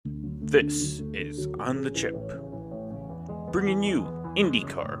This is On the Chip, bringing you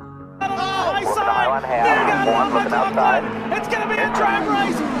IndyCar. Newgarden looking outside. It's going to be a drag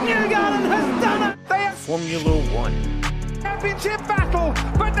race. Newgarden has done it. They have Formula One. championship battle,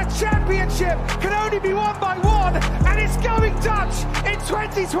 but the championship can only be won by one, and it's going Dutch in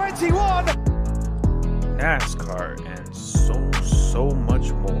 2021. NASCAR, and so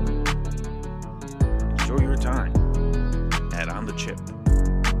much more. Enjoy your time at On the Chip.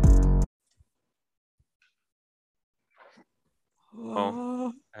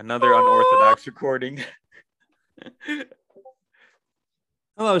 Oh, another unorthodox recording.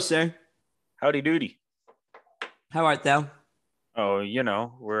 Hello, sir. Howdy doody. How art thou? Oh,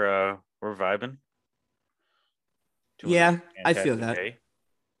 we're vibing. Doing Yeah, a I feel fantastic that. day.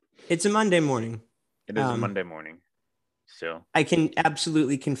 It's a Monday morning. It is a Monday morning. So I can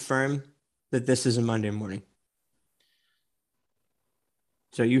absolutely confirm that this is a Monday morning.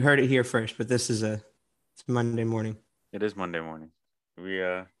 So you heard it here first, but this is it's Monday morning. it is Monday morning.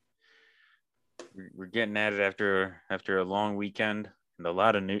 We're getting at it after a long weekend and a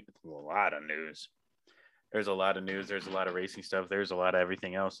lot of news. There's a lot of news. There's a lot of racing stuff. There's a lot of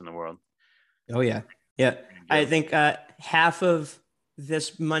everything else in the world. Oh, yeah. Yeah. I think half of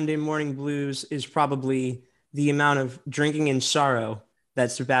this Monday morning blues is probably the amount of drinking and sorrow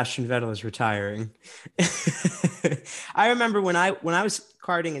that Sebastian Vettel is retiring. I remember when I was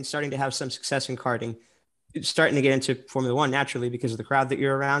karting and starting to have some success in karting, starting to get into Formula One naturally because of the crowd that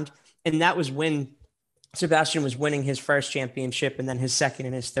you're around. And that was when Sebastian was winning his first championship and then his second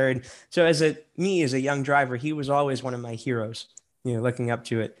and his third. So as a young driver, he was always one of my heroes, looking up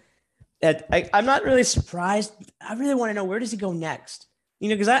to it. I'm not really surprised. I really want to know, where does he go next?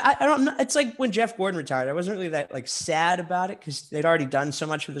 Because I don't know. It's like when Jeff Gordon retired, I wasn't really that sad about it because they'd already done so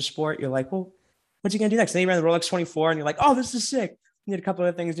much for the sport. You're like, well, what's he going to do next? And then he ran the Rolex 24 and you're like, oh, this is sick. You did a couple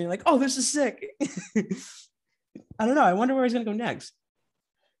of things and you're like, oh, this is sick. I don't know. I wonder where he's going to go next.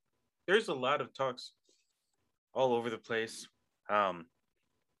 There's a lot of talks all over the place. People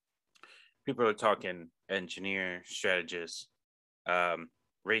are talking engineer, strategist,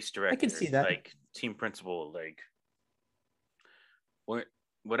 race director. I can see that. Like team principal, like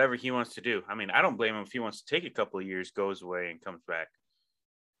whatever he wants to do. I mean, I don't blame him if he wants to take a couple of years, goes away, and comes back.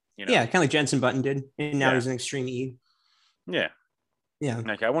 Yeah, kind of like Jenson Button did, and now he's an Extreme E. Yeah.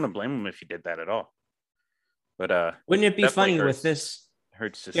 Like I wouldn't blame him if he did that at all. But wouldn't it be funny with this?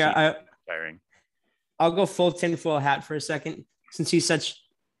 Hurts to see tiring. I'll go full tinfoil hat for a second, since he's such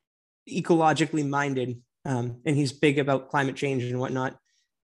ecologically minded, and he's big about climate change and whatnot.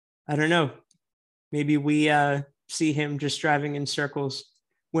 I don't know. Maybe we see him just driving in circles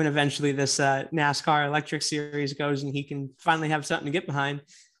when eventually this NASCAR electric series goes and he can finally have something to get behind.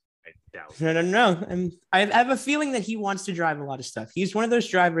 I doubt it. I don't know. And I have a feeling that he wants to drive a lot of stuff. He's one of those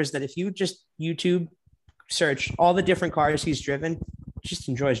drivers that if you just YouTube search all the different cars he's driven, just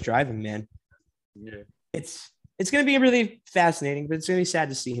enjoys driving, man. Yeah. It's going to be really fascinating, but it's going to be sad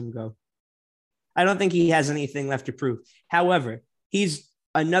to see him go. I don't think he has anything left to prove. However, he's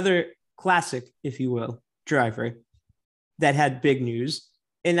another classic, if you will, driver that had big news.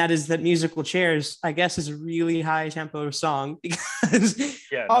 And that is that Musical Chairs, I guess, is a really high tempo song because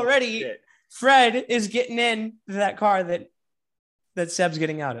already Fred is getting in that car that Seb's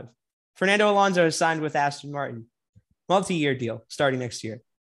getting out of. Fernando Alonso is signed with Aston Martin. Multi-year deal starting next year.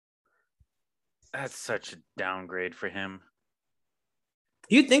 That's such a downgrade for him.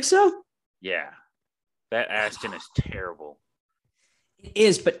 You think so? Yeah. That Aston is terrible. It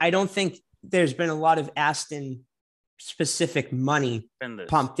is, but I don't think there's been a lot of Aston specific money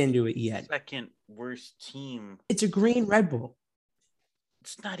pumped into it yet. Second worst team. It's a green Red Bull.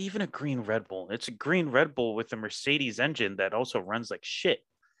 It's not even a green Red Bull. It's a green Red Bull with a Mercedes engine that also runs like shit.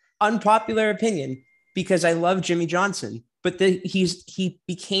 Unpopular opinion, because I love Jimmy Johnson, but he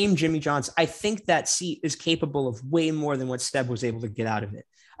became Jimmy Johnson. I think that seat is capable of way more than what Seb was able to get out of it.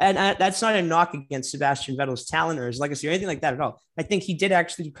 And that's not a knock against Sebastian Vettel's talent or his legacy or anything like that at all. I think he did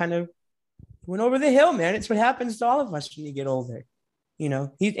actually kind of went over the hill, man. It's what happens to all of us when you get older.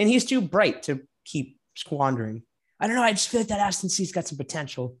 He's too bright to keep squandering. I don't know. I just feel like that Aston seat's got some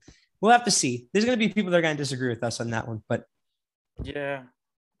potential. We'll have to see. There's going to be people that are going to disagree with us on that one, but yeah.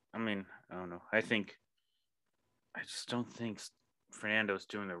 I mean, I don't know. I just don't think Fernando's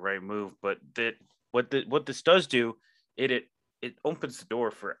doing the right move, but what this does do, it opens the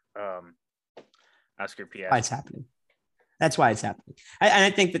door for Oscar Piastri. Why it's happening. That's why it's happening. And I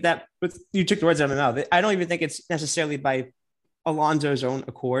think that you took the words out of my mouth. I don't even think it's necessarily by Alonso's own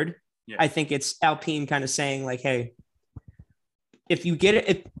accord. Yeah. I think it's Alpine kind of saying like, hey, if you get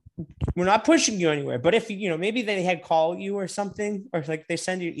it, we're not pushing you anywhere. But if maybe they had call you or something, or like they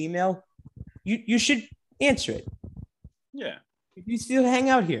send you an email, you should answer it. Yeah. You still hang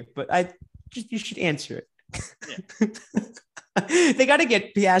out here, but you should answer it. Yeah. They got to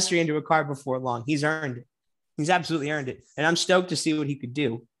get Piastri into a car before long. He's earned it. He's absolutely earned it. And I'm stoked to see what he could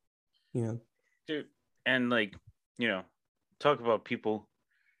do. Dude, and talk about people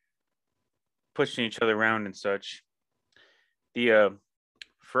pushing each other around and such. The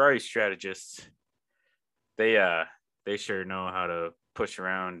Ferrari strategists, they sure know how to push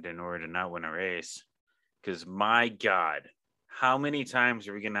around in order to not win a race. Because my God, how many times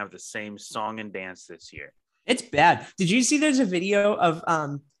are we gonna have the same song and dance this year? It's bad. Did you see there's a video of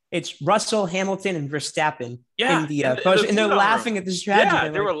it's Russell, Hamilton, and Verstappen in the post, and they're laughing at the strategy. Yeah,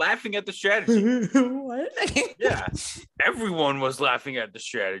 they were laughing at the strategy. What? Yeah, everyone was laughing at the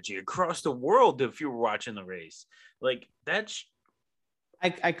strategy across the world. If you were watching the race, like that's,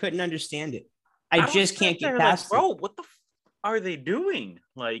 I couldn't understand it. I just can't get past it. Bro, what the are they doing?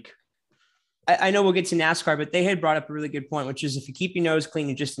 Like, I know we'll get to NASCAR, but they had brought up a really good point, which is if you keep your nose clean,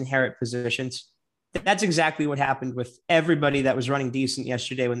 you just inherit positions. That's exactly what happened with everybody that was running decent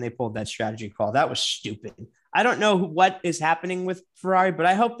yesterday when they pulled that strategy call. That was stupid. I don't know what is happening with Ferrari, but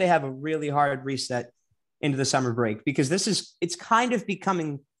I hope they have a really hard reset into the summer break, because it's kind of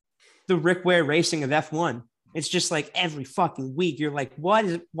becoming the Rick Ware racing of F1. It's just like every fucking week you're like,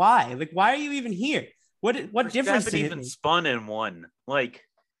 why? Like, why are you even here? What difference did it even make? Spun and won? Like,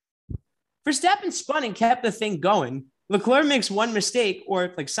 Verstappen spun and kept the thing going. Leclerc makes one mistake,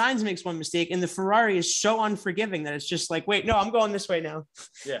 or like Sainz makes one mistake, and the Ferrari is so unforgiving that it's just like, wait, no, I'm going this way now.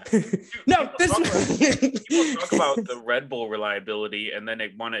 Yeah. No, people talk about the Red Bull reliability, and then they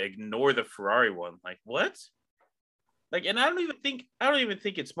want to ignore the Ferrari one. Like, what? Like, and I don't even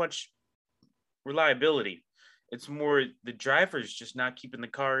think it's much reliability. It's more the drivers just not keeping the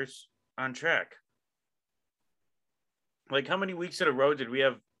cars on track. Like, how many weeks in a row did we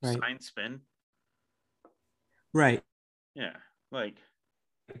have Sainz spin? Right. Yeah, like,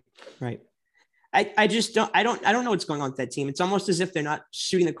 right. I just don't know what's going on with that team. It's almost as if they're not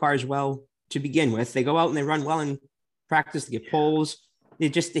shooting the cars well to begin with. They go out and they run well in practice, they get poles. They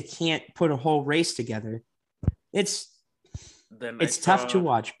can't put a whole race together. It's tough to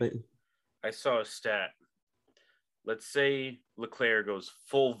watch, but I saw a stat. Let's say Leclerc goes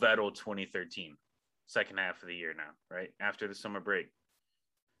full Vettel 2013, second half of the year now, right? After the summer break,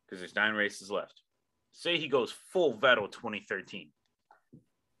 because there's 9 races left. Say he goes full Vettel 2013.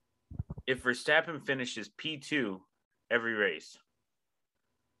 If Verstappen finishes P2 every race,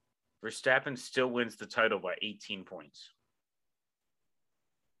 Verstappen still wins the title by 18 points.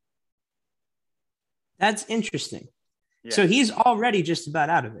 That's interesting. Yeah. So he's already just about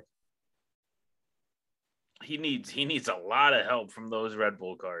out of it. He needs a lot of help from those Red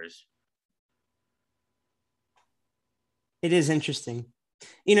Bull cars. It is interesting.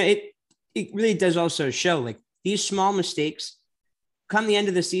 It really does also show, like, these small mistakes come the end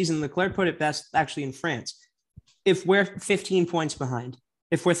of the season. Leclerc put it best actually in France. If we're 15 points behind,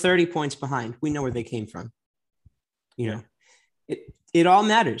 if we're 30 points behind, we know where they came from. It all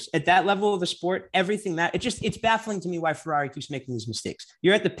matters at that level of the sport. Everything matters. It's baffling to me why Ferrari keeps making these mistakes.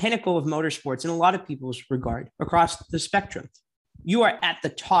 You're at the pinnacle of motorsports in a lot of people's regard across the spectrum. You are at the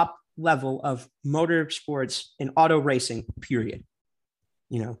top level of motorsports and auto racing, period.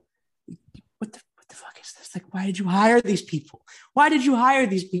 What the fuck is this? Like, why did you hire these people?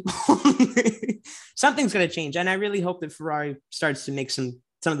 Something's going to change. And I really hope that Ferrari starts to make some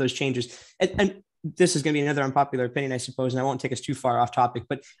of those changes. And this is going to be another unpopular opinion, I suppose, and I won't take us too far off topic,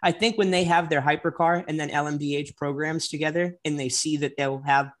 but I think when they have their hypercar and then LMDH programs together and they see that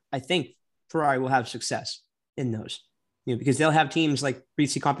I think Ferrari will have success in those, because they'll have teams like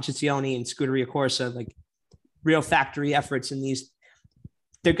Ricci Competizione and Scuderia Corsa, like real factory efforts in these.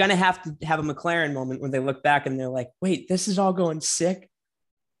 They're going to have a McLaren moment when they look back and they're like, wait, this is all going sick,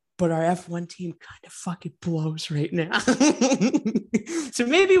 but our F1 team kind of fucking blows right now. So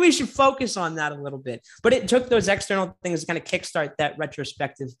maybe we should focus on that a little bit. But it took those external things to kind of kickstart that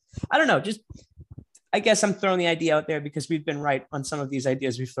retrospective. I don't know. I guess I'm throwing the idea out there because we've been right on some of these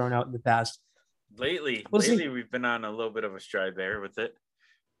ideas we've thrown out in the past. Lately, we've been on a little bit of a stride there with it.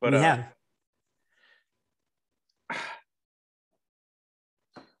 But we have.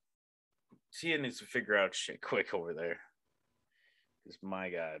 Tia needs to figure out shit quick over there. Because my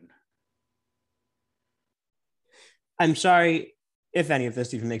God. I'm sorry if any of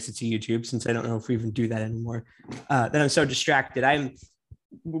this even makes it to YouTube, since I don't know if we even do that anymore. That I'm so distracted.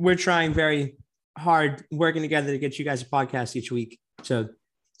 We're trying very hard, working together to get you guys a podcast each week. So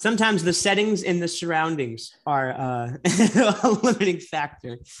Sometimes the settings and the surroundings are a limiting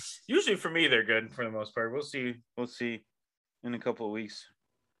factor. Usually for me, they're good for the most part. We'll see. We'll see in a couple of weeks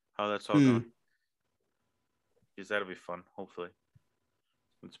how that's all going. Because that'll be fun, hopefully.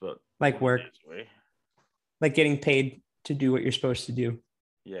 It's about like work, like getting paid to do what you're supposed to do.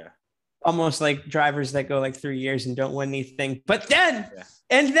 Yeah. Almost like drivers that go like 3 years and don't win anything. But then,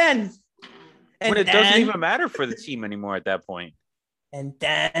 and then. When it doesn't even matter for the team anymore at that point. And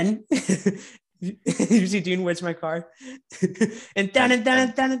then, you see Dean, where's my car? And then.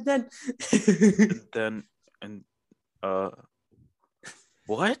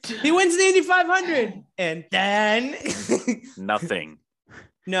 What? He wins the Indy 500. And then. Nothing.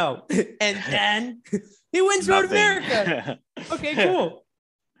 No. And then he wins Road America. Okay, cool.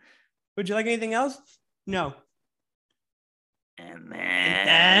 Would you like anything else? No. And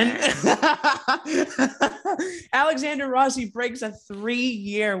then Alexander Rossi breaks a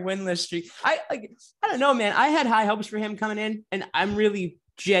 3-year winless streak. I don't know, man. I had high hopes for him coming in, and I'm really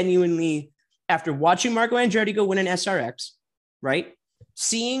genuinely, after watching Marco Andretti go win an SRX, right?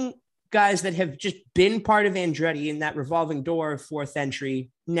 Seeing guys that have just been part of Andretti in that revolving door of fourth entry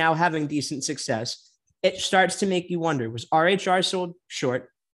now having decent success, it starts to make you wonder, was RHR sold short?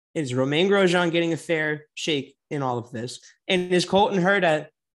 Is Romain Grosjean getting a fair shake in all of this? And is Colton Herta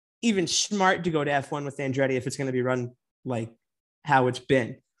even smart to go to F1 with Andretti if it's going to be run like how it's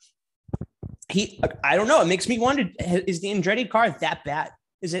been? I don't know. It makes me wonder, is the Andretti car that bad?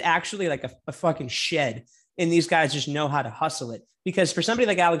 Is it actually like a fucking shed? And these guys just know how to hustle it? Because for somebody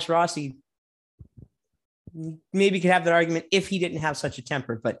like Alex Rossi, maybe could have that argument if he didn't have such a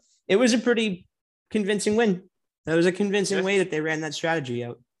temper, but it was a pretty convincing win. That was a convincing way that they ran that strategy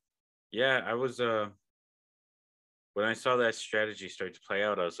out. Yeah, I was when I saw that strategy start to play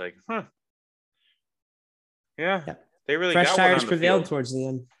out, I was like, yeah. They really fresh got tires one on the prevailed field towards the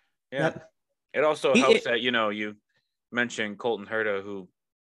end. Yeah. Yep. It also helps that, you mentioned Colton Herta, who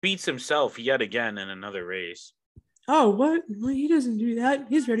beats himself yet again in another race. Oh, what? Well, he doesn't do that.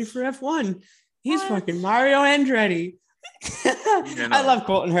 He's ready for F1. He's fucking Mario Andretti. I love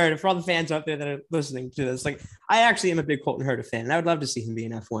Colton Herta. For all the fans out there that are listening to this, like, I actually am a big Colton Herta fan, and I would love to see him be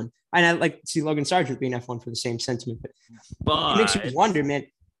in F1. And I'd like to see Logan Sargent be in F1 for the same sentiment. But it makes you wonder, man.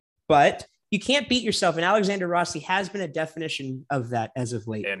 But you can't beat yourself, and Alexander Rossi has been a definition of that as of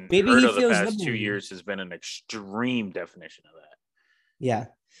late. And maybe he feels the past 2 years has been an extreme definition of that. Yeah.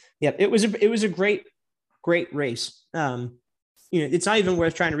 It was a great race. It's not even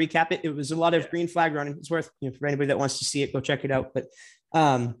worth trying to recap it. It was a lot of green flag running. It's worth, for anybody that wants to see it, go check it out. But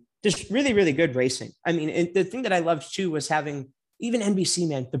just really, really good racing. I mean, the thing that I loved too was having even NBC,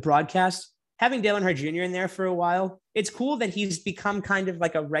 man, the broadcast, having Dale Earnhardt Jr. in there for a while. It's cool that he's become kind of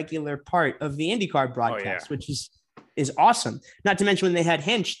like a regular part of the IndyCar broadcast, which is awesome. Not to mention when they had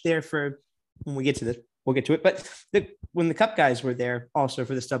Hinch there when we get to this, we'll get to it. But when the Cup guys were there also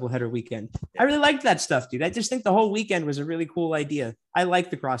for this doubleheader weekend, I really liked that stuff, dude. I just think the whole weekend was a really cool idea. I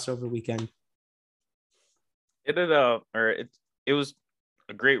like the crossover weekend. It was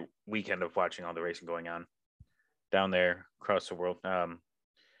a great weekend of watching all the racing going on down there across the world.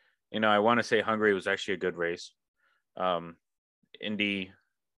 I want to say Hungary was actually a good race. IndyCar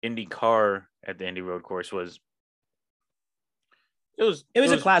at the Indy Road Course was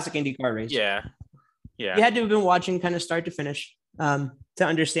a classic IndyCar race. Yeah. You had to have been watching kind of start to finish to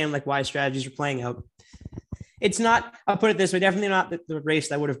understand like why strategies are playing out. It's not, I'll put it this way, definitely not the race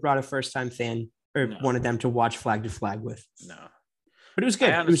that would have brought a first-time fan or wanted them to watch flag to flag with. No. But it was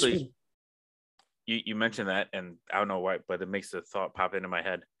good. Honestly, it was good. You mentioned that, and I don't know why, but it makes the thought pop into my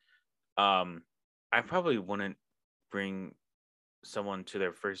head. I probably wouldn't bring someone to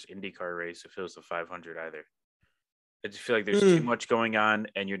their first IndyCar race if it was the 500 either. I just feel like there's too much going on,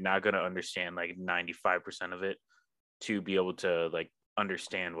 and you're not going to understand like 95% of it to be able to like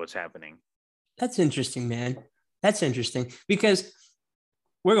understand what's happening. That's interesting, man. That's interesting because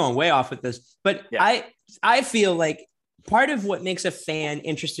we're going way off with this, but I feel like part of what makes a fan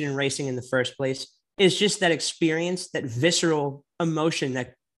interested in racing in the first place is just that experience, that visceral emotion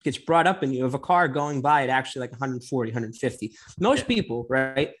that gets brought up in you of a car going by at actually like 140, 150. Most people,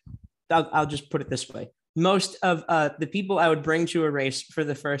 right? I'll just put it this way. Most of the people I would bring to a race for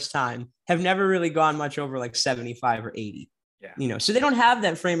the first time have never really gone much over like 75 or 80. Yeah. So they don't have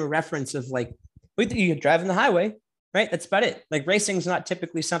that frame of reference of like, you drive on the highway, right? That's about it. Like racing is not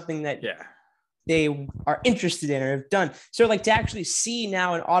typically something that they are interested in or have done. So like to actually see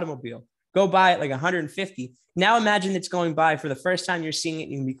now an automobile go by at like 150. Now imagine it's going by for the first time. You're seeing it.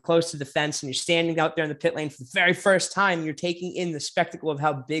 You can be close to the fence and you're standing out there in the pit lane for the very first time. You're taking in the spectacle of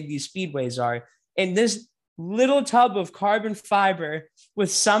how big these speedways are. And this little tub of carbon fiber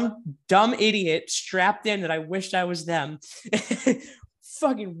with some dumb idiot strapped in that I wished I was them.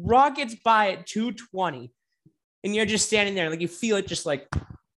 Fucking rockets by at 220. And you're just standing there, like you feel it just like,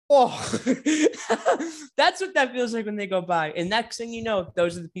 oh, that's what that feels like when they go by. And next thing you know,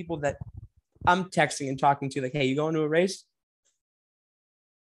 those are the people that I'm texting and talking to, like, hey, you going to a race?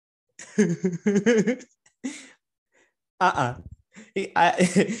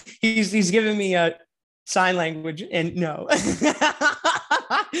 He's giving me a sign language and no.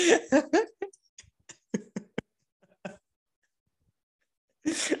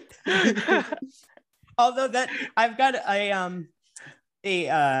 Although that I've got I'll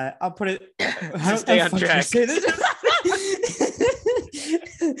put it stay on track.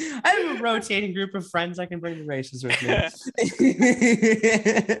 I have a rotating group of friends I can bring to races with me.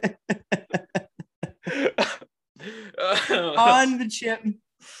 On the chip,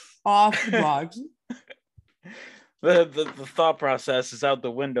 off the box. The thought process is out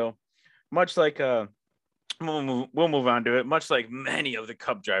the window. Much like we'll move on to it. Much like many of the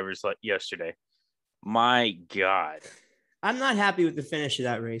Cup drivers like yesterday. My God. I'm not happy with the finish of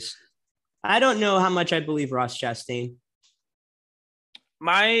that race. I don't know how much I believe Ross Chastain.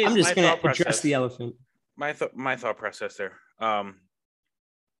 I'm just going to address the elephant. My thought process there.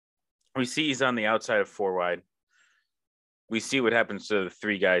 We see he's on the outside of 4 wide. We see what happens to the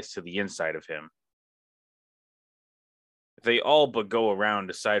 3 guys to the inside of him. They all but go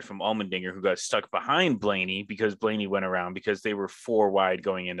around aside from Allmendinger, who got stuck behind Blaney because Blaney went around because they were 4 wide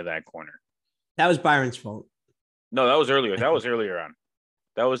going into that corner. That was Byron's fault. No, that was earlier. That was earlier on.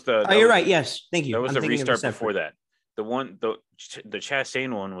 That was the. You're right. Yes, thank you. That was the restart before that. The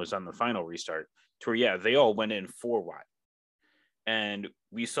Chastain one was on the final restart. To where they all went in 4 wide, and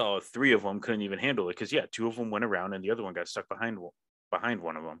we saw 3 of them couldn't even handle it because 2 of them went around and the other one got stuck behind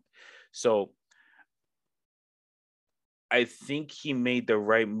one of them. So I think he made the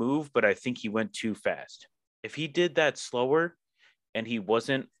right move, but I think he went too fast. If he did that slower, and he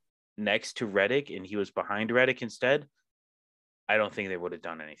wasn't next to Reddick and he was behind Reddick instead, I don't think they would have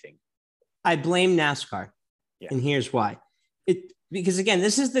done anything. I blame NASCAR. And here's why. Because again,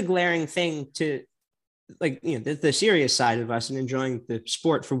 this is the glaring thing to the serious side of us and enjoying the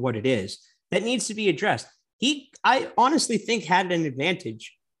sport for what it is that needs to be addressed. I honestly think had an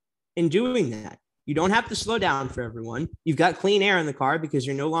advantage in doing that. You don't have to slow down for everyone. You've got clean air in the car because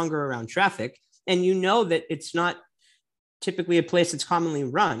you're no longer around traffic. And you know that it's not typically a place that's commonly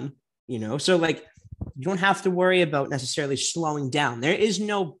run, so like you don't have to worry about necessarily slowing down. There is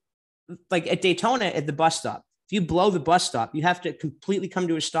no, like at Daytona at the bus stop, if you blow the bus stop, you have to completely come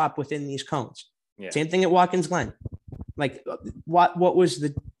to a stop within these cones. Same thing at Watkins Glen. Like what was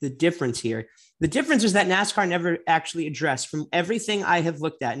the difference here? The difference is that NASCAR never actually addressed, from everything I have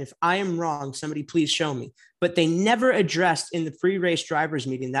looked at. And if I am wrong, somebody please show me, but they never addressed in the pre-race drivers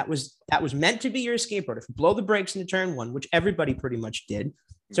meeting. That was meant to be your escape route. If you blow the brakes into turn 1, which everybody pretty much did.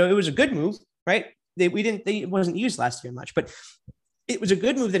 So it was a good move, right? It wasn't used last year much, but it was a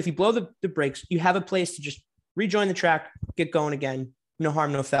good move that if you blow the brakes, you have a place to just rejoin the track, get going again. No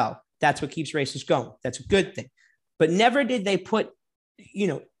harm, no foul. That's what keeps races going. That's a good thing. But never did they put,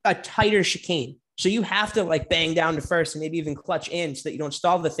 a tighter chicane. So you have to like bang down to first and maybe even clutch in so that you don't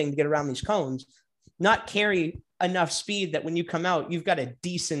stall the thing to get around these cones, not carry enough speed that when you come out, you've got a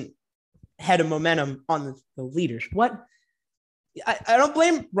decent head of momentum on the leaders. What? I don't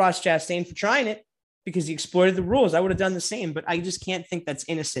blame Ross Chastain for trying it because he exploited the rules. I would have done the same, but I just can't think that's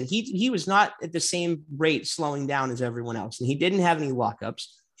innocent. He was not at the same rate slowing down as everyone else, and he didn't have any lockups.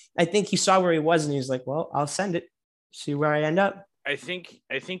 I think he saw where he was and he was like, well, I'll send it, see where I end up. I think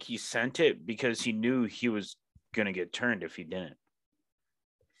he sent it because he knew he was going to get turned if he didn't.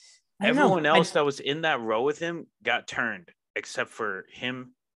 Everyone else that was in that row with him got turned except for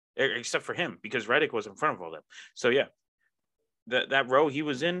him because Reddick was in front of all them. So that row he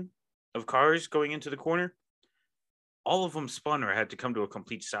was in of cars going into the corner, all of them spun or had to come to a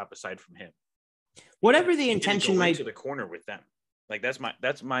complete stop aside from him. Whatever the intention might to the corner with them. Like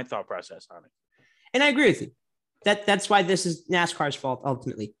that's my thought process on it. And I agree with you. That's why this is NASCAR's fault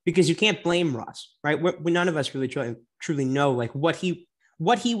ultimately, because you can't blame Ross, right? None of us really truly know like what he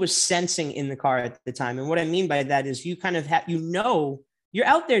was sensing in the car at the time. And what I mean by that is you kind of have, you're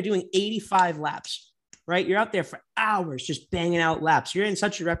out there doing 85 laps, right? You're out there for hours, just banging out laps. You're in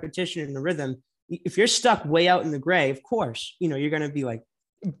such a repetition and a rhythm. If you're stuck way out in the gray, of course, you're going to be like,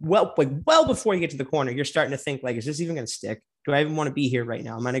 well before you get to the corner, you're starting to think like, is this even going to stick? Do I even want to be here right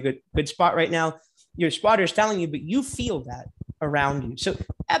now? Am I in a good spot right now? Your spotter is telling you, but you feel that around you. So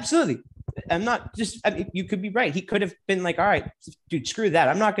absolutely. You could be right. He could have been like, all right, dude, screw that.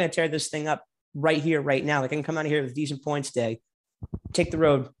 I'm not going to tear this thing up right here, right now. Like I can come out of here with a decent points day, take the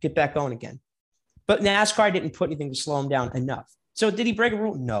road, get back going again. But NASCAR didn't put anything to slow him down enough. So did he break a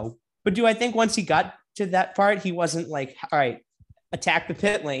rule? No. But do I think once he got to that part, he wasn't like, all right, attack the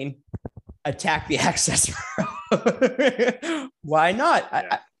pit lane, attack the access road. Why not?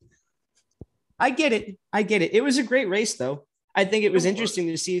 Yeah. I get it. I get it. It was a great race, though. I think it was interesting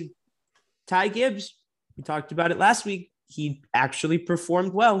to see Ty Gibbs. We talked about it last week. He actually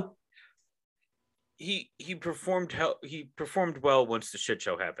performed well. He performed well once the shit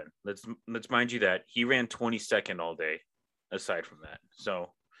show happened. Let's mind you that he ran 22nd all day. Aside from that,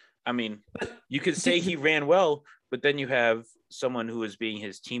 so I mean, you could say he ran well, but then you have someone who is being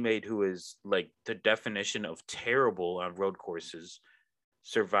his teammate, who is like the definition of terrible on road courses,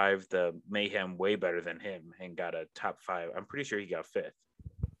 survived the mayhem way better than him and got a top 5. I'm pretty sure he got 5th.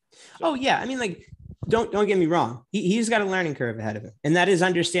 So. Oh yeah, I mean, like, don't get me wrong. He's got a learning curve ahead of him, and that is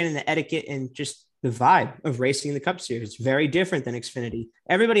understanding the etiquette and just the vibe of racing in the Cup Series. It's very different than Xfinity.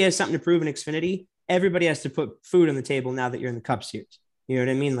 Everybody has something to prove in Xfinity. Everybody has to put food on the table now that you're in the Cup Series. You know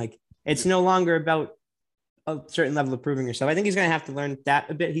what I mean? Like, it's no longer about a certain level of proving yourself. I think he's going to have to learn that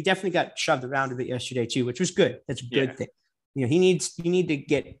a bit. He definitely got shoved around a bit yesterday too, which was good. That's a good thing. You know, you need to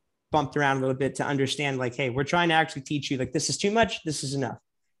get bumped around a little bit to understand, like, hey, we're trying to actually teach you, like, this is too much. This is enough.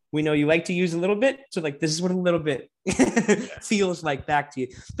 We know you like to use a little bit. So like, this is what a little bit feels like back to you.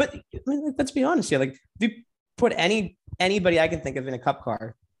 But I mean, like, let's be honest here. Like, if you put anybody I can think of in a Cup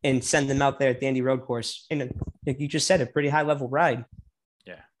car and send them out there at the Indy Road Course in like you just said, a pretty high level ride.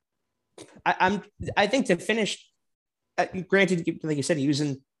 Yeah. I think to finish, granted, like you said, he was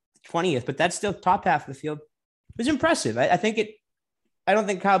in 20th, but that's still top half of the field. It was impressive. I don't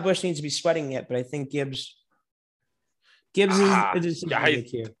think Kyle Busch needs to be sweating yet, but I think Gibbs is a decision to make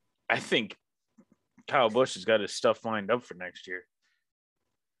here. I think Kyle Busch has got his stuff lined up for next year.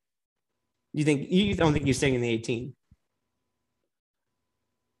 You don't think he's staying in the 18?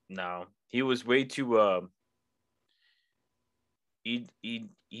 No, he was way too. He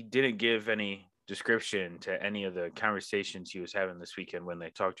didn't give any description to any of the conversations he was having this weekend when they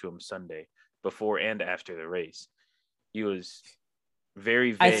talked to him Sunday before and after the race. He was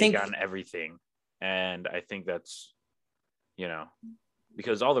very vague on everything, and I think that's, you know,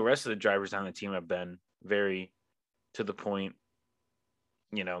 because all the rest of the drivers on the team have been very to the point.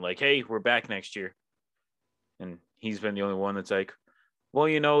 You know, like, hey, we're back next year, and he's been the only one that's like, well,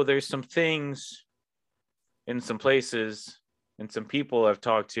 you know, there's some things in some places and some people I've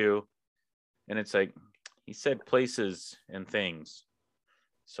talked to, and it's like, he said places and things.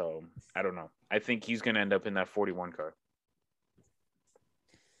 So I don't know. I think he's going to end up in that 41 car.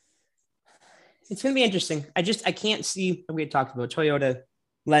 It's going to be interesting. I can't see, we had talked about Toyota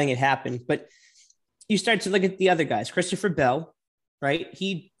letting it happen, but you start to look at the other guys. Christopher Bell, right?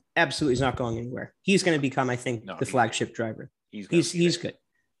 He absolutely is not going anywhere. He's going to become, I think, the flagship driver. He's good.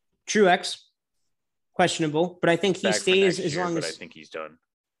 Truex, questionable, but I think he stays as long as. I think he's done.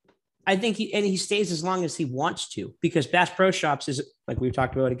 I think he stays as long as he wants to, because Bass Pro Shops is, like we've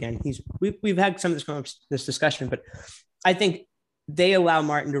talked about again. We've had some of this discussion, but I think they allow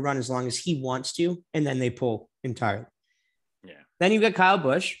Martin to run as long as he wants to, and then they pull entirely. Yeah. Then you got Kyle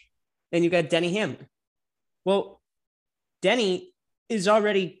Busch, and you got Denny Hamlin. Well, Denny is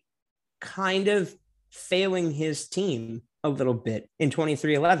already kind of failing his team a little bit in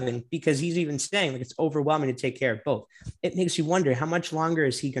 23XI, because he's even saying, like, it's overwhelming to take care of both. It makes you wonder, how much longer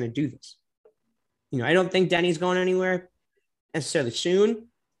is he going to do this? You know, I don't think Denny's going anywhere necessarily soon,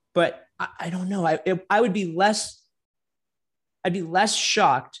 but I don't know. I would be less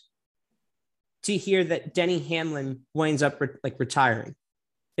shocked to hear that Denny Hamlin winds up retiring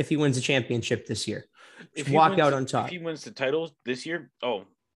if he wins a championship this year. Out on top. If he wins the title this year, 100%.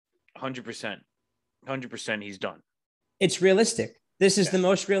 100% he's done. It's realistic. This is the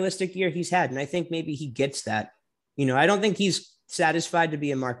most realistic year he's had. And I think maybe he gets that. You know, I don't think he's satisfied to be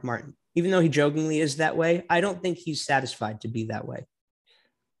a Mark Martin, even though he jokingly is that way. I don't think he's satisfied to be that way.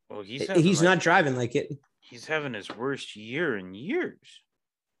 Well, he's not driving like it. He's having his worst year in years.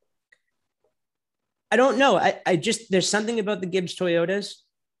 I don't know. I just, there's something about the Gibbs Toyotas.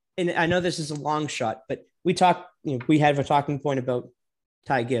 And I know this is a long shot, but we have a talking point about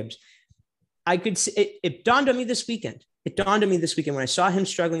Ty Gibbs. I could see it dawned on me this weekend. It dawned on me this weekend when I saw him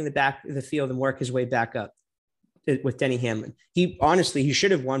struggling in the back of the field and work his way back up with Denny Hamlin. He should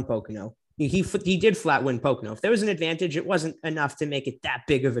have won Pocono. He did flat win Pocono. If there was an advantage, it wasn't enough to make it that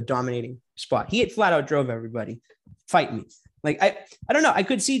big of a dominating spot. He had flat out drove everybody. Fight me. Like, I don't know. I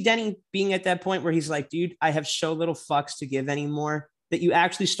could see Denny being at that point where he's like, dude, I have so little fucks to give anymore that you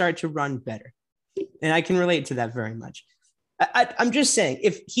actually start to run better. And I can relate to that very much. I'm just saying,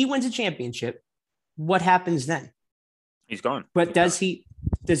 if he wins a championship, what happens then? He's gone. But does he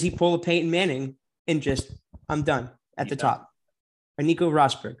pull a Peyton Manning and just, I'm done at the top? Or Nico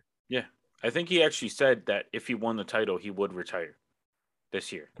Rosberg? Yeah. I think he actually said that if he won the title, he would retire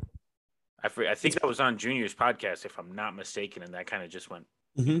this year. I think that was on Junior's podcast, if I'm not mistaken, and that kind of just went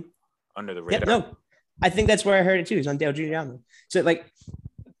under the radar. No, I think that's where I heard it too. It's on Dale Jr. So, like,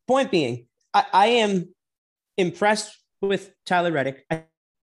 point being, I am impressed with Tyler Reddick. I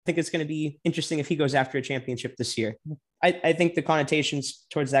think it's going to be interesting if he goes after a championship this year. I think the connotations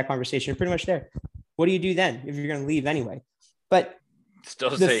towards that conversation are pretty much there. What do you do then if you're going to leave anyway? But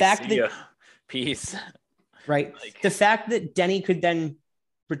still the fact that peace, right? The fact that Denny could then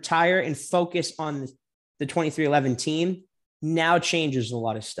retire and focus on the 23-11 team now changes a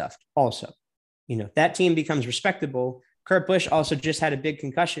lot of stuff. Also, that team becomes respectable. Kurt Busch also just had a big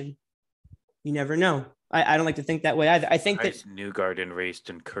concussion. You never know. I don't like to think that way either. I think that Newgarden raced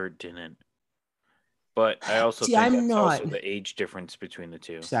and Kurt didn't. But I also think that's also the age difference between the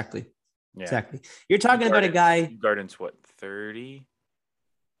two. Exactly. Yeah. Exactly. You're talking about a guy. Newgarden's what, 30?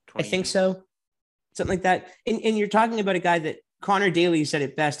 I think so. Something like that. And you're talking about a guy that Connor Daly said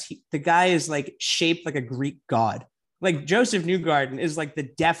it best. The guy is like shaped like a Greek god. Like Joseph Newgarden is like the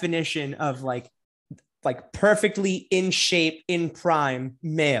definition of like perfectly in shape, in prime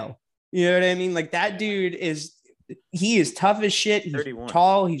male. You know what I mean? Like that dude is tough as shit. He's 31.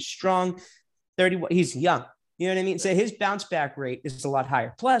 Tall. He's strong. 31. He's young. You know what I mean? So his bounce back rate is a lot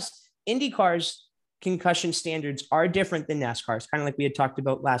higher. Plus, IndyCar's concussion standards are different than NASCAR's, kind of like we had talked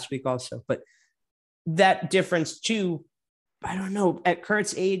about last week also. But that difference too, I don't know. At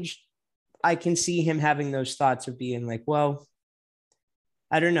Kurt's age, I can see him having those thoughts of being like, well,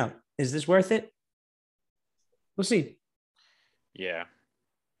 I don't know. Is this worth it? We'll see. Yeah.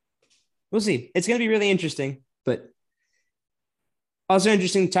 We'll see. It's going to be really interesting, but also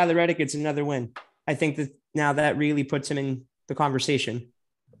interesting. Tyler Reddick gets another win. I think that now that really puts him in the conversation,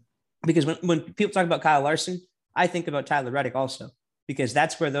 because when people talk about Kyle Larson, I think about Tyler Reddick also, because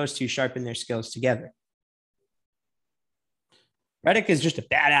that's where those two sharpen their skills together. Reddick is just a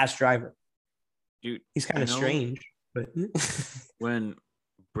badass driver. Dude, he's kind of strange, but when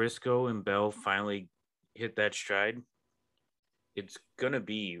Briscoe and Bell finally hit that stride, it's going to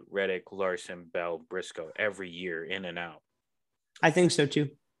be Reddick, Larson, Bell, Briscoe every year in and out. I think so too.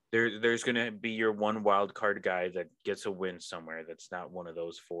 There's going to be your one wild card guy that gets a win somewhere that's not one of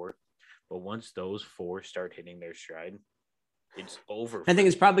those four. But once those four start hitting their stride, it's over. I think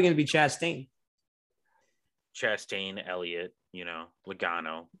it's probably going to be Chastain. Chastain, Elliott,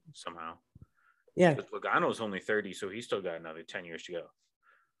 Logano somehow. Yeah. But Logano's only 30, so he's still got another 10 years to go.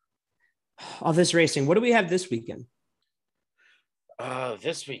 All this racing. What do we have this weekend?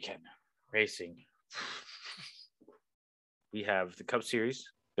 This weekend racing. We have the Cup Series.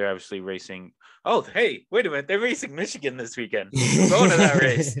 They're obviously racing. Oh, hey, wait a minute. They're racing Michigan this weekend. We're going to that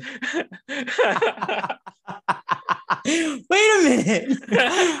race. Wait a minute.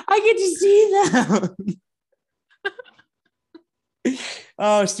 I get to see them.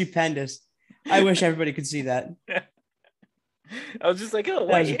 Oh, stupendous. I wish everybody could see that. I was just like, oh,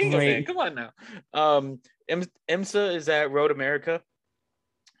 wait, hang on, man. Come on now. IMSA is at Road America.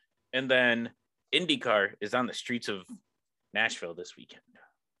 And then IndyCar is on the streets of Nashville this weekend.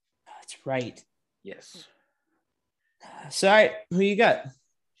 That's right. Yes. So, all right, who you got?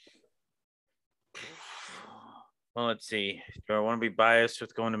 Well, let's see. Do I want to be biased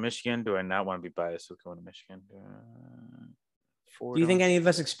with going to Michigan? Do I not want to be biased with going to Michigan? Do you think any of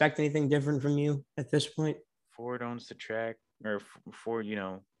us expect anything different from you at this point? Ford owns the track, or Ford,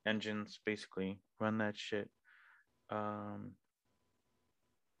 engines basically run that shit.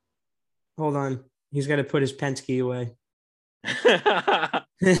 Hold on. He's got to put his Penske away.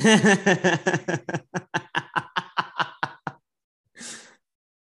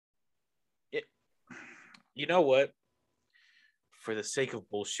 You know what? For the sake of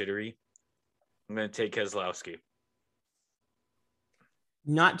bullshittery, I'm going to take Keselowski.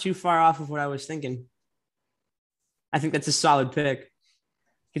 Not too far off of what I was thinking. I think that's a solid pick.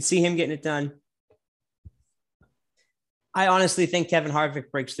 Could see him getting it done. I honestly think Kevin Harvick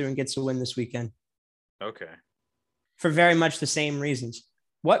breaks through and gets a win this weekend. Okay. For very much the same reasons.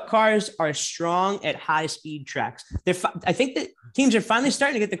 What cars are strong at high speed tracks? I think that teams are finally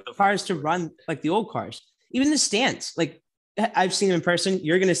starting to get the cars to run like the old cars. Even the stance, like I've seen them in person.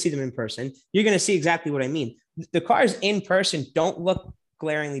 You're going to see them in person. You're going to see exactly what I mean. The cars in person don't look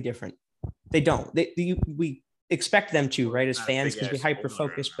glaringly different. They don't. We expect them to, right, as fans, because we hyper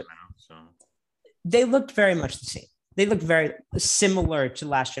focus, but they looked very much the same. they look very similar to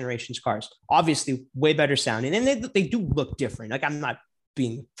last generation's cars. Obviously, way better sounding, and they do look different. Like, I'm not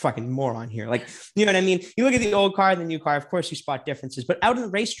being fucking moron here. Like, you know what I mean? You look at the old car and the new car, of course you spot differences, but out on the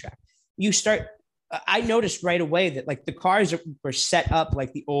racetrack, I noticed right away that like the cars were set up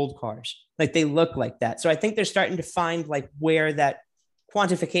like the old cars, like they look like that. So I think they're starting to find like where that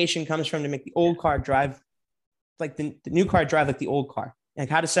quantification comes from to make the old car drive like the new car drive like the old car, like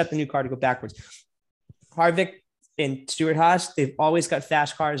how to set the new car to go backwards. Harvick and Stewart Haas, they've always got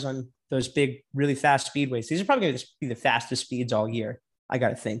fast cars on those big, really fast speedways. These are probably going to be the fastest speeds all year. I got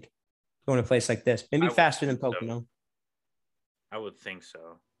to think going to a place like this, maybe faster than Pocono. So. I would think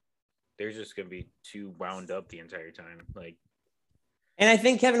so. They're just going to be too wound up the entire time. Like, and I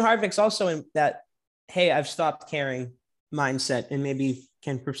think Kevin Harvick's also in that, hey, I've stopped caring mindset and maybe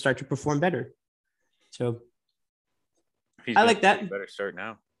can start to perform better. So I like that. Better start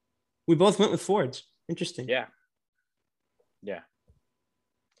now. We both went with Fords. Interesting. Yeah. Yeah.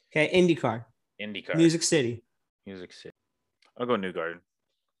 Okay. IndyCar. Music City. I'll go Newgarden.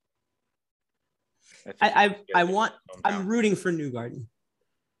 I'm rooting for Newgarden.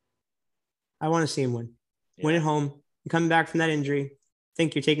 I want to see him win. Yeah. Win at home. You're coming back from that injury.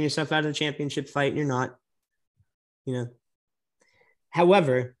 Think you're taking yourself out of the championship fight, and you're not. You know.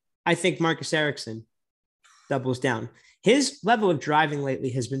 However, I think Marcus Ericsson doubles down. His level of driving lately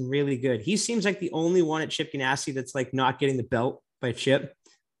has been really good. He seems like the only one at Chip Ganassi that's like not getting the belt by Chip.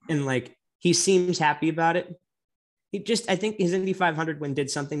 And like, he seems happy about it. I think his Indy 500 win did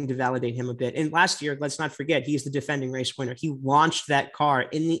something to validate him a bit. And last year, let's not forget, he's the defending race winner. He launched that car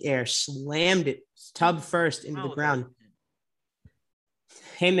in the air, slammed it tub first into the ground.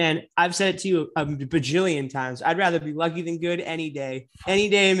 Hey, man, I've said it to you a bajillion times. I'd rather be lucky than good any day. Any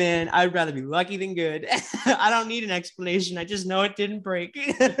day, man. I'd rather be lucky than good. I don't need an explanation. I just know it didn't break.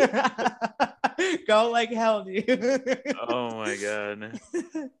 Go like hell, dude. Oh, my God.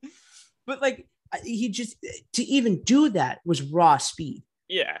 But, like, he just, to even do that was raw speed.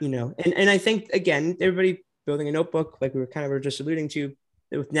 Yeah. You know, and I think, again, everybody building a notebook, like we were just alluding to,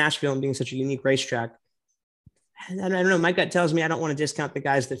 with Nashville and being such a unique racetrack. And I don't know, my gut tells me I don't want to discount the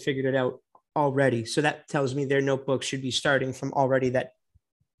guys that figured it out already. So that tells me their notebook should be starting from already that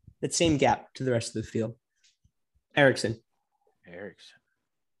same gap to the rest of the field. Ericsson.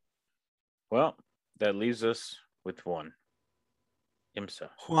 Well, that leaves us with one. IMSA.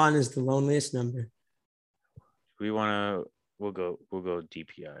 Juan is the loneliest number. We'll go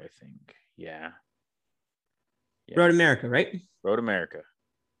DPI, I think. Yeah. Road America, right? Road America.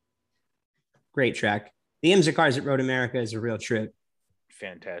 Great track. The IMSA cars at Road America is a real trip.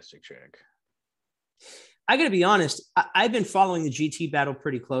 Fantastic track. I got to be honest. I've been following the GT battle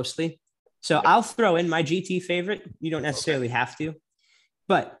pretty closely. So I'll throw in my GT favorite. You don't necessarily have to.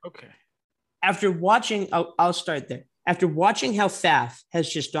 But after watching, I'll start there. After watching how Pfaff has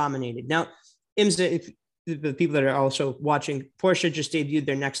just dominated. Now, IMSA, the people that are also watching, Porsche just debuted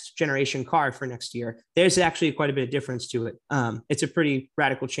their next generation car for next year. There's actually quite a bit of difference to it. It's a pretty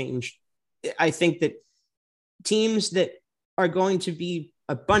radical change. I think that teams that are going to be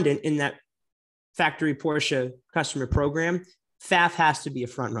abundant in that factory Porsche customer program, Pfaff has to be a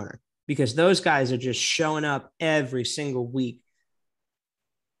front runner because those guys are just showing up every single week.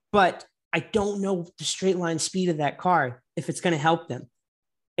 But I don't know the straight line speed of that car, if it's going to help them.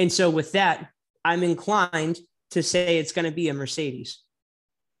 And so with that, I'm inclined to say it's going to be a Mercedes.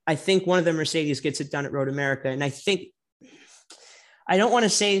 I think one of the Mercedes gets it done at Road America. And I don't want to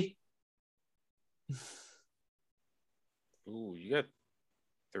say. Ooh, you got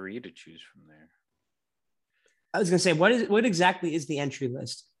 3 to choose from there. I was going to say, what exactly is the entry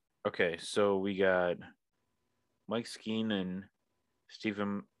list? Okay, so we got Mike Skeen and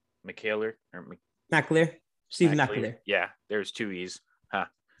Stephen McCallier or McAleer. Stephen McAleer. Yeah, there's 2 E's.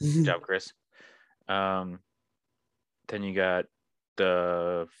 Good job, Chris. Then you got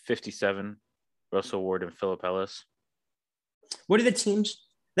the 57, Russell Ward and Philip Ellis. What are the teams?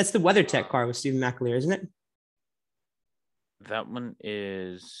 That's the WeatherTech car with Stephen McAleer, isn't it? That one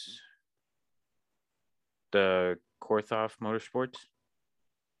is the Korthoff Motorsports.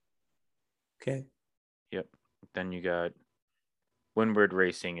 Okay. Yep. Then you got Windward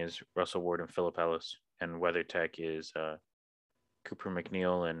Racing is Russell Ward and Philip Ellis, and WeatherTech is Cooper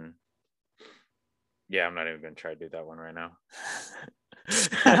McNeil and I'm not even going to try to do that one right now.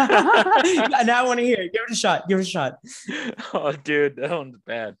 Now I want to hear it. Give it a shot. Oh, dude, that one's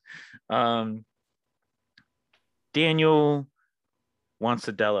bad. Daniel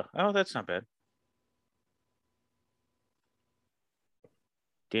Wansadella. Oh, that's not bad.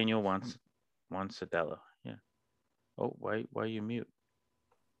 Daniel Wansadella. Yeah. Oh, why you mute?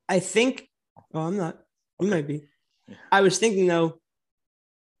 I think. Oh, I'm not. You might be. I was thinking though,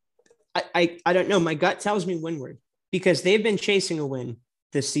 I don't know. My gut tells me Windward because they've been chasing a win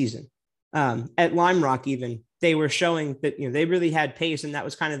this season. At Lime Rock, even they were showing that they really had pace, and that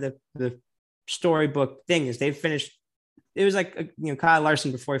was kind of the storybook thing. Is they've finished. It was like Kyle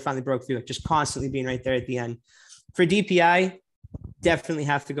Larson before he finally broke through, like just constantly being right there at the end. For DPI, definitely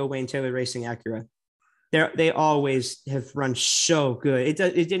have to go Wayne Taylor Racing Acura. They always have run so good.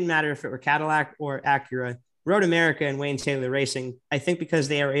 It didn't matter if it were Cadillac or Acura. Road America and Wayne Taylor Racing, I think because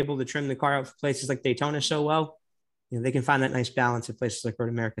they are able to trim the car out for places like Daytona so well, they can find that nice balance at places like Road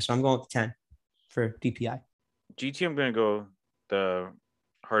America. So I'm going with 10 for DPI. GT, I'm going to go the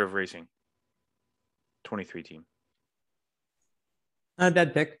Heart of Racing 23 team. Not a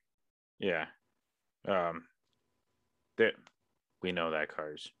bad pick. Yeah. We know that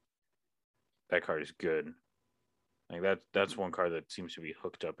car is good. Like that's one car that seems to be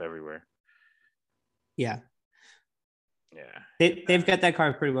hooked up everywhere. Yeah. Yeah. They've got that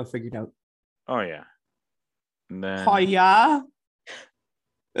car pretty well figured out. Oh yeah. And then oh yeah.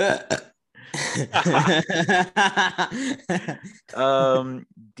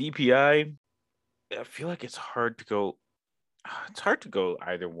 DPI, I feel like it's hard to go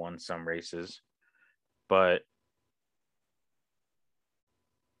either one some races, but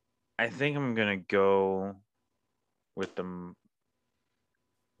I think I'm gonna go with them.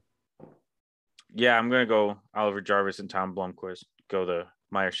 Yeah, I'm gonna go Oliver Jarvis and Tom Blomqvist. Go the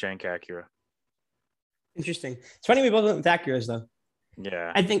Meyer Shank Acura. Interesting. It's funny we both went with Acuras though.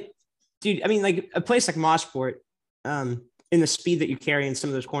 Yeah. I think, dude, I mean, like a place like Mosport, in the speed that you carry in some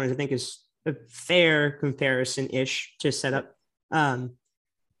of those corners, I think is a fair comparison-ish to set up. I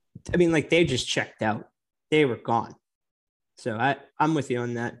mean, like they just checked out. They were gone. So I'm with you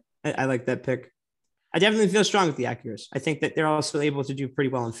on that. I like that pick. I definitely feel strong with the Acuras. I think that they're also able to do pretty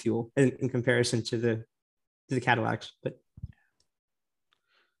well in fuel in comparison to the Cadillacs. But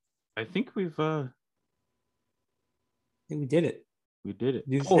I think we did it. We did it.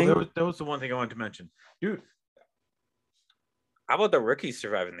 That was the one thing I wanted to mention. Dude, how about the rookies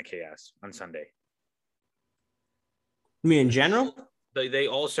surviving the chaos on Sunday? You mean in general? They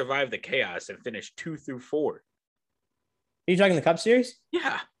all survived the chaos and finished 2 through 4. Are you talking the Cup Series?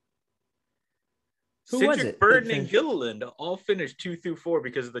 Yeah. Who Cedric was it? Burton and Gilliland all finished 2 through 4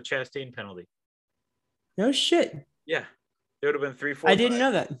 because of the Chastain penalty. No shit. Yeah. They would have been 3, 4. I didn't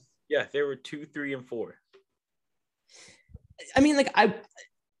know that. Yeah, they were 2, 3, and 4. I mean, like I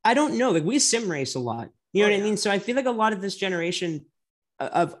don't know. Like we sim race a lot. You know what I mean? So I feel like a lot of this generation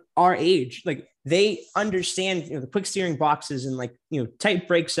of our age, like they understand, the quick steering boxes and like, tight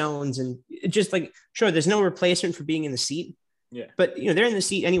brake zones and just like, sure, there's no replacement for being in the seat. Yeah. But, they're in the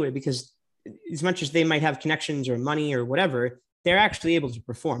seat anyway, because as much as they might have connections or money or whatever, they're actually able to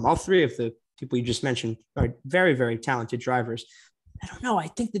perform. All three of the people you just mentioned are very, very talented drivers. I don't know. I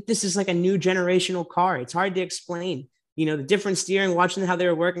think that this is like a new generational car. It's hard to explain, the different steering, watching how they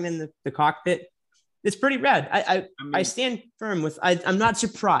were working in the cockpit. It's pretty rad. I stand firm with, I'm not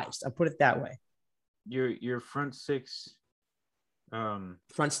surprised. I'll put it that way. Your front six,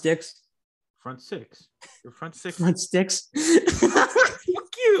 front sticks, your front six, front sticks.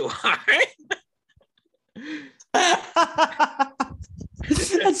 Fuck you. All right.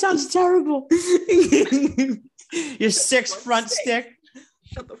 That sounds terrible. Your sixth front stick.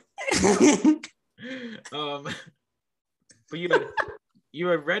 Shut the fuck. But you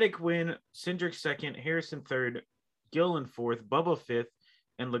had Reddick win, Cindric second, Harrison third, Gillen fourth, Bubba fifth,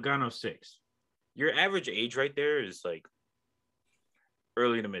 and Logano sixth. Your average age right there is like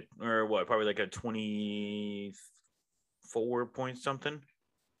early to mid, or what? Probably like a 24 point something.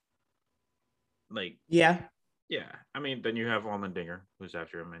 Like yeah. I mean, then you have Allmendinger, who's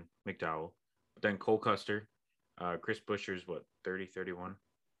after him, and McDowell. But then Cole Custer, Chris Buescher's what, 30, 31,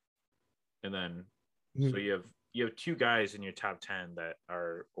 and then so you have two guys in your top 10 that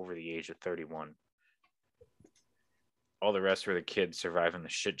are over the age of 31. All the rest were the kids surviving the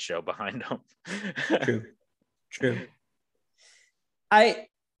shit show behind them. True. Like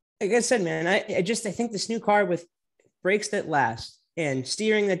I said, man, I think this new car with brakes that last and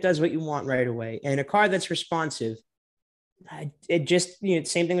steering that does what you want right away and a car that's responsive, it just,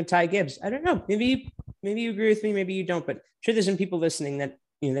 same thing with Ty Gibbs. I don't know. Maybe you agree with me. Maybe you don't, but I'm sure there's some people listening that,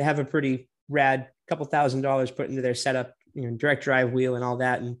 they have a pretty rad couple $1,000s put into their setup, direct drive wheel and all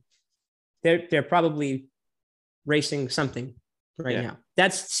that. And they're probably racing something right now.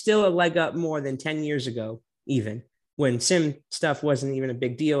 That's still a leg up more than 10 years ago, even when sim stuff wasn't even a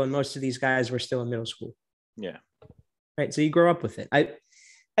big deal. And most of these guys were still in middle school. Yeah. Right. So you grow up with it.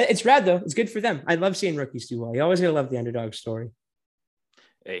 It's rad though. It's good for them. I love seeing rookies do well. You always gotta love the underdog story.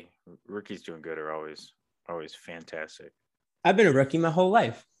 Hey, rookies doing good are always always fantastic. I've been a rookie my whole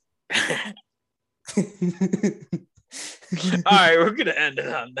life. All right, we're gonna end it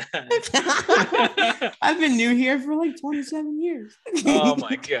on that. I've been new here for like 27 years. Oh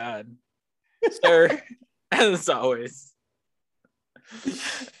my god, sir! As always,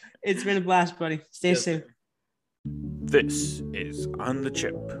 it's been a blast, buddy. Stay safe. This is On the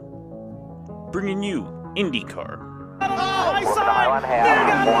Chip, bringing you IndyCar.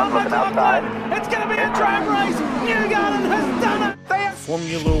 It's going to be a drag race. Newgarden has done it. They have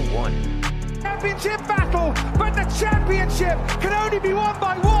Formula One. Championship battle, but the championship can only be won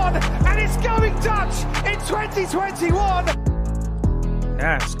by one, and it's going Dutch in 2021.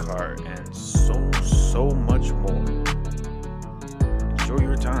 NASCAR and so much